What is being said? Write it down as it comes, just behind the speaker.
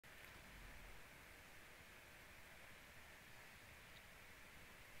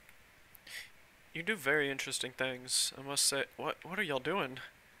You do very interesting things, I must say. What are y'all doing?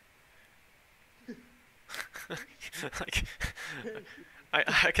 Like, Thank you.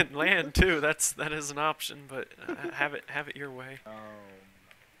 I can land too. That is an option, but have it your way.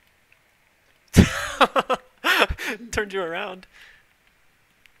 Turned you around.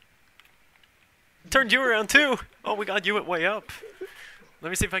 Turned you around too. Oh my God, you went way up. Let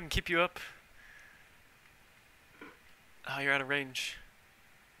me see if I can keep you up. Oh, you're out of range.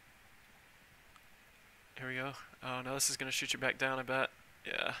 Here we go. Oh no, this is gonna shoot you back down, I bet.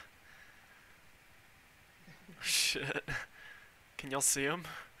 Yeah. Shit. Can y'all see him?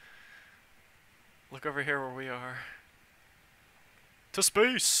 Look over here where we are. To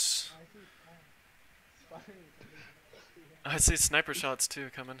space! I see spiders coming out. I see sniper shots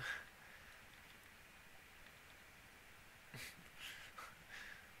too coming.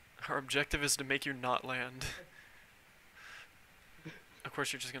 Our objective is to make you not land. Of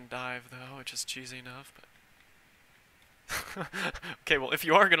course, you're just gonna dive though, which is cheesy enough, but. Okay, well, if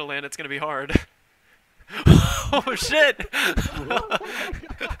you are gonna land, it's gonna be hard. Oh shit!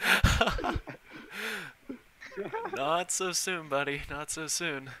 Not so soon, buddy. Not so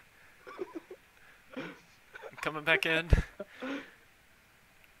soon. I'm coming back in.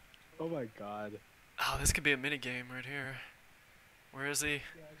 Oh my god. Oh, this could be a mini game right here. Where is he? Yeah,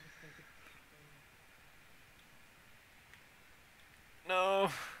 I just think it's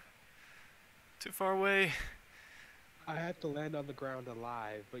No. Too far away. I have to land on the ground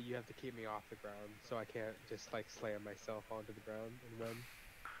alive, but you have to keep me off the ground, so I can't just like slam myself onto the ground and run.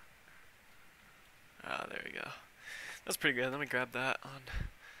 Ah, there we go. That's pretty good. Let me grab that on.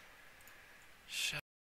 Shut